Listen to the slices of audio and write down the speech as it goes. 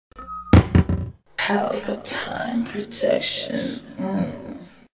Pelpa time protection.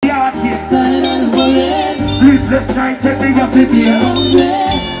 Sleepless night, take me up to be hungry.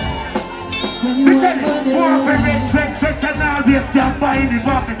 More of a rich, and all this can't find the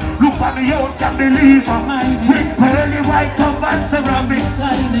profit. Look at me, you can't believe it. With pearly white top and ceramic.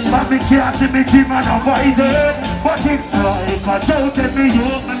 But me can't see me dream and avoid it. But it's like a joke that me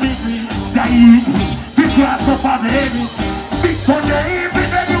young and me die. The grass up on me. Big Sunday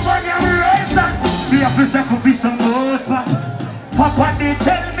evening, everybody have a race and me have to sacrifice some more. Papa, they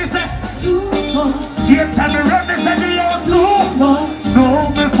tell me, say, same time me run, me say, me own soon. No,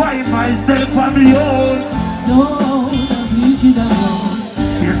 me find myself on me own. No, that's easy to know.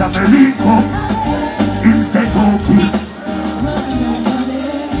 Here's a Mexico, instead of quick.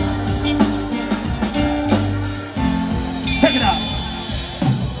 Check it out.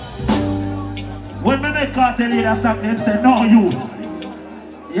 When me make cartel leader something, them say, no, you.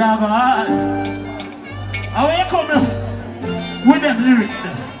 Yeah, go on. How you coming with them lyrics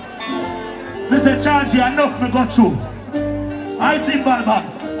then? Me say, charge you enough, me go through. I see Vybz.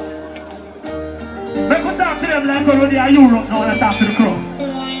 Make us talk to them like when they are Europe now and talk to the crowd.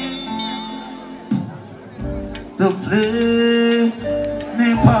 The place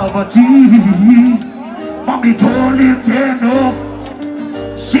named poverty. Mommy don't live there, no.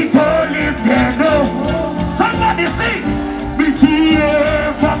 She don't live there, no. Somebody sing. Me see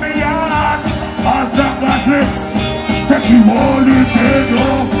her from me yard. As the gospel said she won't live there, no.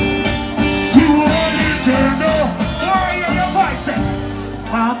 She won't live there, no.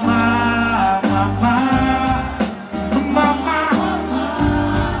 Mama, mama, mama,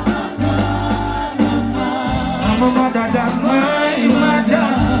 I'm a mother than my mother,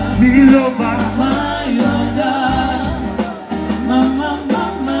 me lover, My mother, mama,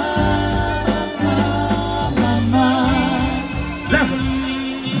 mama, mama. level.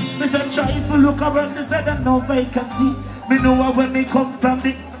 Me said try if you look around, me said there's no vacancy. Me know when me come from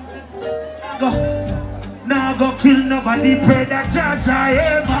the go. Now go kill nobody, pray that judge I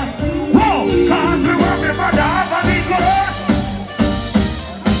ever. Whoa, cause we want me mother have a big girl.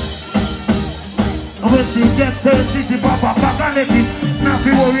 When she get thirsty, she pop up back and let it. Now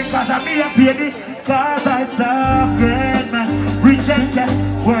she worry cause I me a baby. Cause I serve great man. Rejected,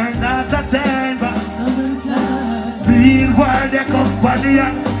 we're not attained. But meanwhile they company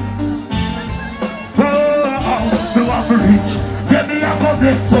and oh, we want to reach. Get me a go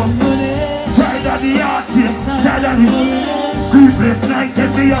bless some money. Tired of the art here, tired of the sleepless night,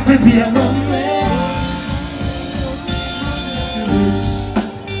 take me up in here.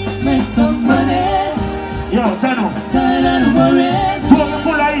 Make some money. Yo, Tano. Tired of the worries. So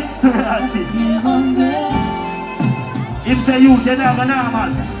full of it to reality. Him say you can have a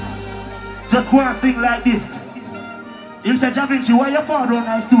normal. Just go and sing like this. Him say JAH VINCI, why you fall down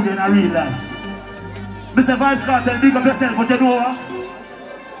a student in real life? Mr. Vybz Kartel, big up yourself, but you know what?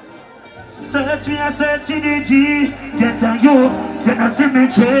 Search me and search in the G. Get a youth, you not see me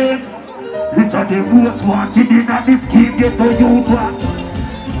dream. It's a the most wanted in this scheme. Get a youth one.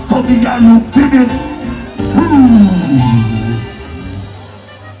 So me a look to me.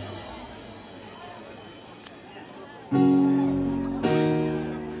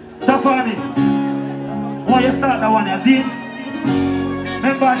 Safari, why you start that one, you see?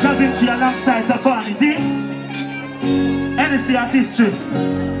 Remember JAH VINCI alongside Safari, see? Hennessy Aritistry.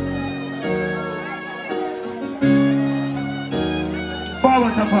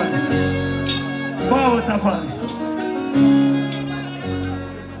 Forward Safari. Forward Safari.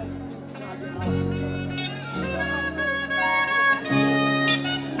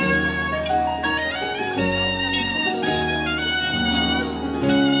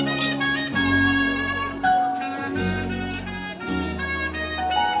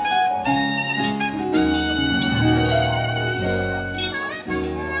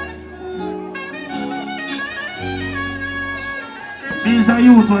 These are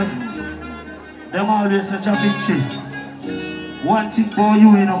youth, them always say JAH VINCI. One thing for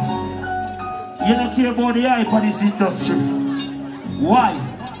you, you know. You don't care about the hype of this industry. Why?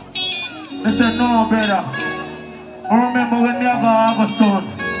 I said, no, brother. I remember when me go Augustine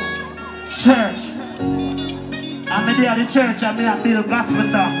church. And me there at the church and me a build gospel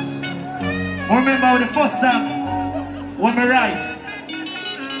songs. I remember the first song when me write.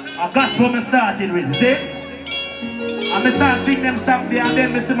 A gospel me started with, see? And I start singing them songs there and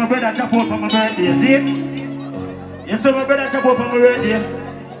then I see my brother drop out for my birthday, see? You see my brother drop out for my birthday?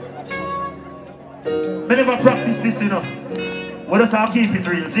 I never practice this, you know. But just I'll keep it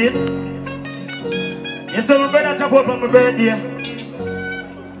real, see? You see my brother drop out for my birthday?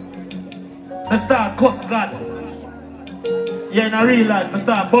 I start cuss God. Yeah, in a real life, I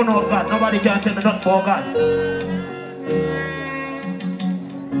start burn out God. Nobody can tell me nothing about God.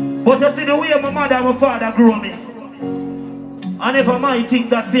 But you see the way my mother and my father grew me. I never might think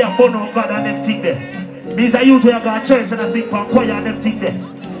that fear burn out God and them thing there. Means a youth where I go to church and I sing for choir and them thing there.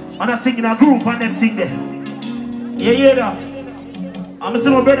 And I sing in a group and them thing there. You hear that? I'm see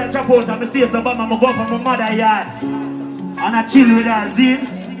my brother chop out and I stay some and I go for my mother yard. And I chill with her, Zine.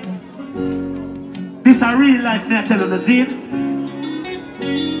 This is a real life, me I tell you the Zine.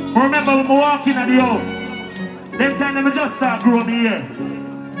 I remember when I walk in at the house. Them time I just start growing me here.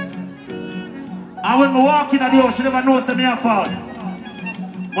 And when I walk in at the house, she never knows me a fall.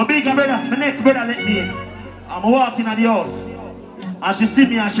 My bigger brother, my next brother let me in. And I walk in at the house. And she see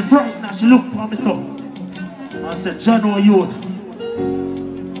me and she frightened and she look for me so. And I said, John, oh youth,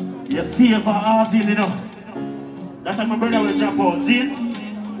 you favor Harville, you know. That time my brother will jump out, see?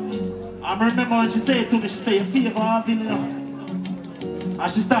 I remember when she said it to me, she said, you favor Harville, you know.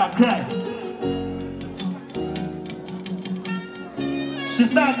 And she started crying. She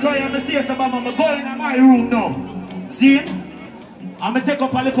started crying and I stay some I'm going in my room now. See? I'm going to take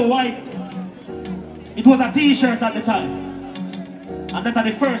up a little white. It was a t-shirt at the time. And that's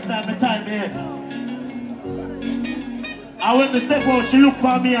the first time I tie my head. And when I step out, she looked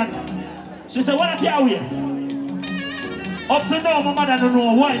for me and she said, what are you wearing? Up to now, my mother don't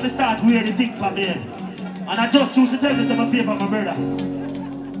know why I start wearing the thing for me head. And I just choose to tell me some favor my brother.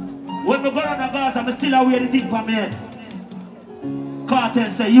 When I go on the Gaza, I still wear the thing for me head.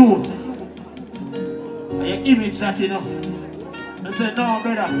 Kartel say, youth. And you image that, you know. I said, no,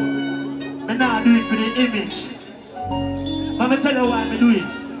 brother. I not do it for the image. But I tell you why I do it.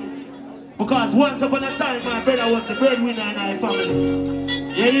 Because once upon a time, my brother was the breadwinner in our family.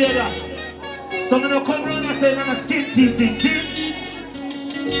 You hear that? So I don't come around and say, I'm a skin teeth thing, see?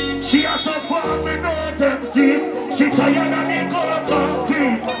 She has so far, me know them, see? She tired of me go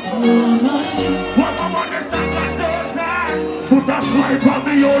concrete. What my mother stand on those hands? Put a smile on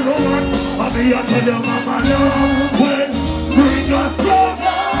me, your Lord. And me, I tell you, mama, love. When bring your soul.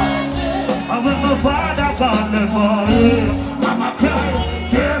 And when my father called me for him, mama cried,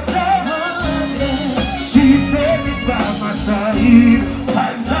 yes, sir. She said it by my side.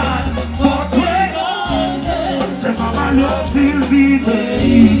 Times on for 20. Say, mama, love will be there.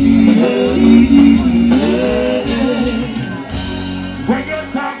 When you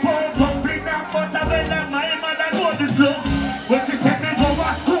talk about dumpling and butterbell, my mother know this love. When she said me go to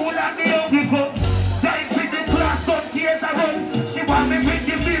school and me only go. Time for the class, 20 years ago. She want me bring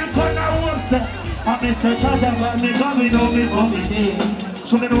the milk on her own. And me say, Jaja, when me coming home, me coming in.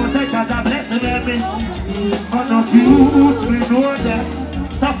 So me know say, Jaja, bless me, baby. And of you, we know that.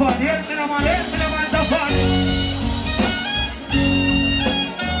 Tough on, yes, me no man, tough on.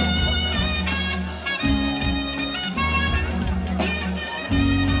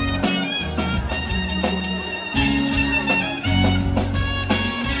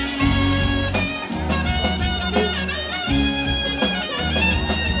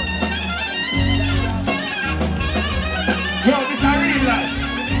 Yo, this is a real life.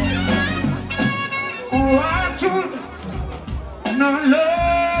 What you? No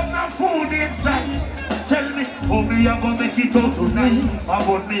love, no food inside. Tell me, how me I gonna make it out tonight?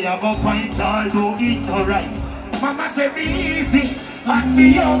 About me I gonna find all don't eat alright. Mama say me easy and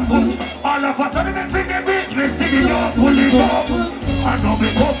me humble. All of us on the big business, see me up, pull it up. I know me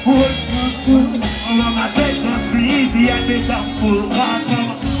go full. Mama say just be easy and be thankful.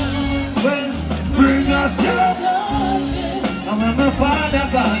 Well, bring us joy. And when my father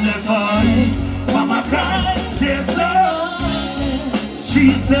got the boy, mama cried, yes sir.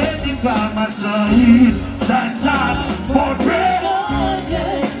 She's standing by my side. Stands up for prayer.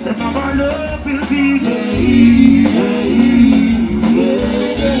 Say mama love will be there.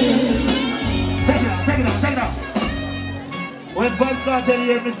 Take it out. When Vybz got there,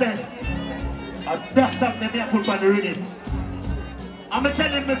 you me say, that's something me I put on the rhythm. I'm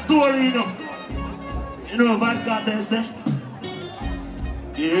telling my story, you know. You know what Vybz got there say?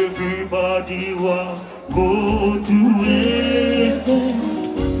 Everybody will go to heaven,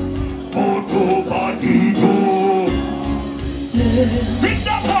 but nobody knows. Sing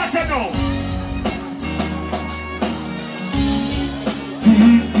that part now. He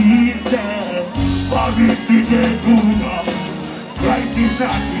said, for if the dead do not, Christ is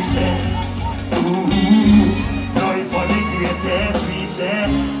not his head. Now for the greatest we said,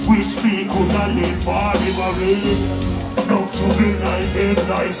 wish we could have lived forever. Not to be like them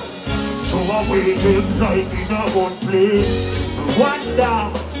life, so away them life in a one place. Wonder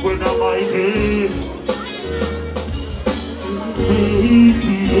when am I here?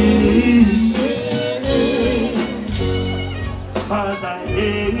 Baby,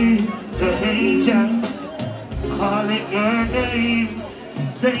 angels calling your name,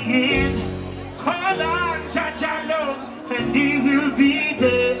 singing, call on Jah love, and he will be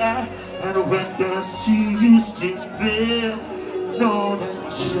there. And when the sea is still there, know that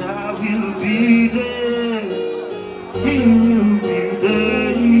Jah will be there. He will be there.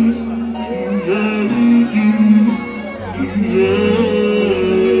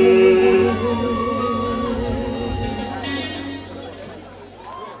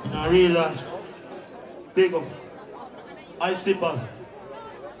 Now realize, big up, I simple.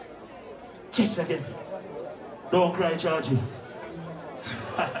 Catch again. Don't cry, Georgie.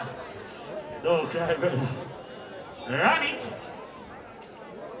 Don't cry, brother. Run it.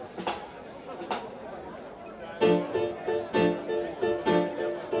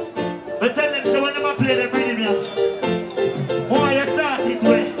 But tell them, so when I play the rhythm here, why you start it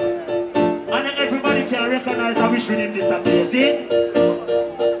way, and then everybody can recognize how which rhythm this appears, see?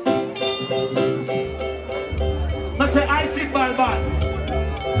 Must say, I sing ball band.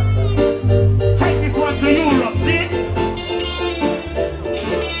 Take this one to Europe, see?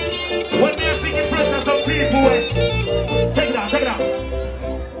 When we are singing in front of some people, take it down, take it down.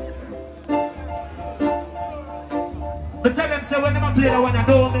 But tell them, say, when I play the one, I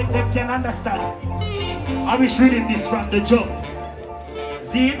don't make them can understand. I wish reading this from the jump.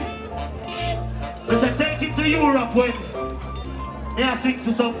 See? But say, take it to Europe when they are sing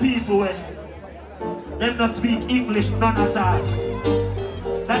for some people when they don't speak English none at all.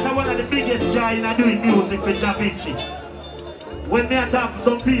 That's one of the biggest joy in doing music for JAH VINCI. When they are talking to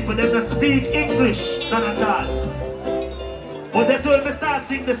some people, they don't speak English none at all. But that's when we start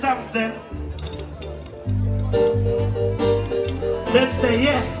singing the songs then. Them say,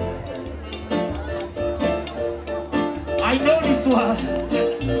 yeah, I know this one.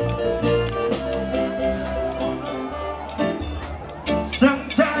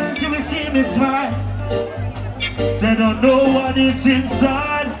 Sometimes you will see me smile, they don't know what is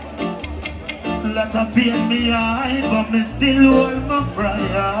inside. Lot of pain behind, but me still hold my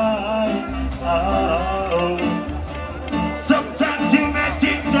pride. Oh. Sometimes you may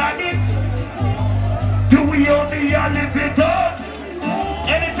think that it's do we only live it up?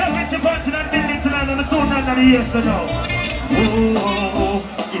 Any championship person and building tonight on the stone and the years to know. Oh,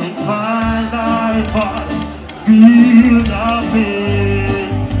 in my life I feel the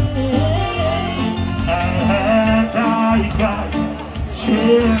pain, and I got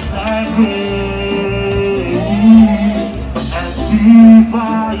tears and pain, and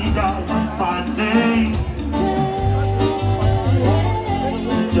divide out my name.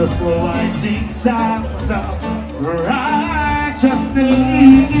 Just go I sing songs of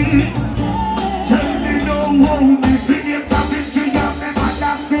righteousness. Tell me no one is in your coming to your never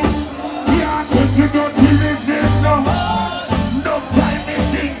love this. Yeah, if you don't believe this, no. No time me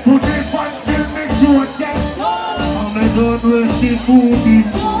sing to this one, still me sure that I'm done with the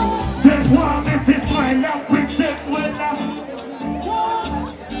foodies. They want me to smile and pretend well up.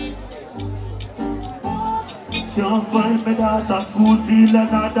 Can't find me that a school feel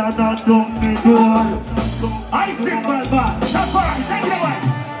another not dump me door. I sing my bar. That's right, take it away.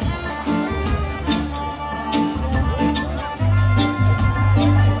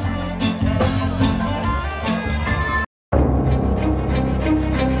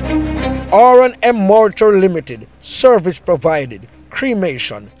 R&M Mortar Limited, service provided,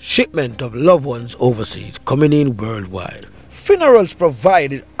 cremation, shipment of loved ones overseas, coming in worldwide. Funerals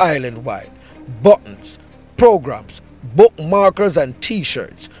provided island-wide, buttons, programs, bookmarkers and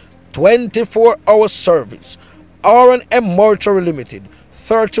t-shirts, 24-hour service. R&M Mortuary Limited,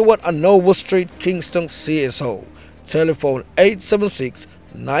 31 Anova Street, Kingston, CSO. Telephone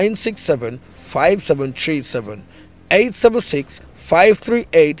 876-967-5737,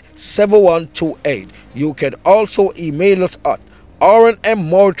 876-538-7128. You can also email us at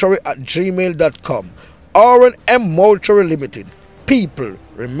rnmmortuary@gmail.com. R&M Mortuary Limited, people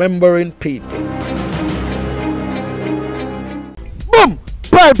remembering people. Boom!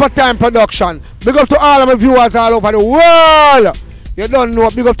 Pelpa Time Production. Big up to all of my viewers all over the world. You don't know.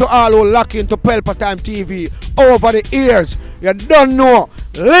 Big up to all who lock into Pelpa Time TV over the years. You don't know.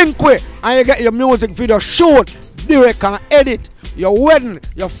 Link with and you get your music video shoot, direct and edit. Your wedding,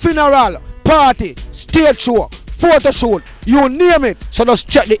 your funeral, party, stage show, photo shoot, you name it. So just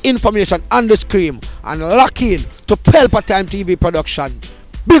check the information on the screen and lock in to Pelpa Time TV Production.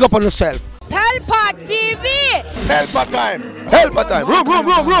 Big up on yourself. Pelpa TV! Pelpa Time! Pelpa Time! Room!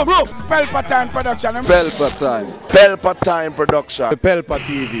 Pelpa Time Production. Pelpa Time. Pelpa Time Production. Pelpa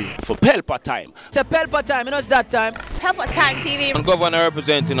TV. For Pelpa Time. It's a Pelpa Time, you know it's that time. Pelpa Time TV. I'm governor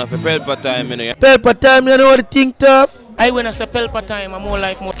representing of Pelpa Time, you know. Pelpa Time, you know what the thing tough? I when I say Pelpa time, I'm more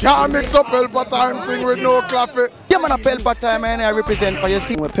like more. Can't mix up Pelpa time thing with no coffee. Yeah, man, a Pelpa time, and I represent for you.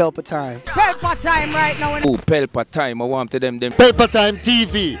 See, with Pelpa time. Pelpa time right now. Oh, Pelpa time. I want to them. Pelpa Time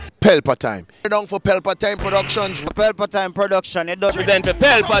TV. Pelpa time. Down for Pelpa Time Productions. Pelpa time production. It does Present for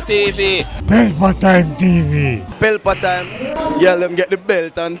Pelpa TV. Pelpa time TV. Pelpa Time. Yeah, let them get the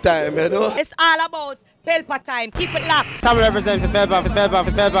belt on time, you know. It's all about Pelpa time. Keep it locked. Time represent for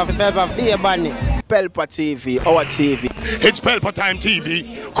Pelpa, be a badness. Pelpa TV, our TV. It's Pelpa time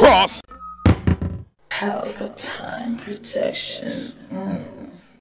TV. Cross. Pelpa time protection.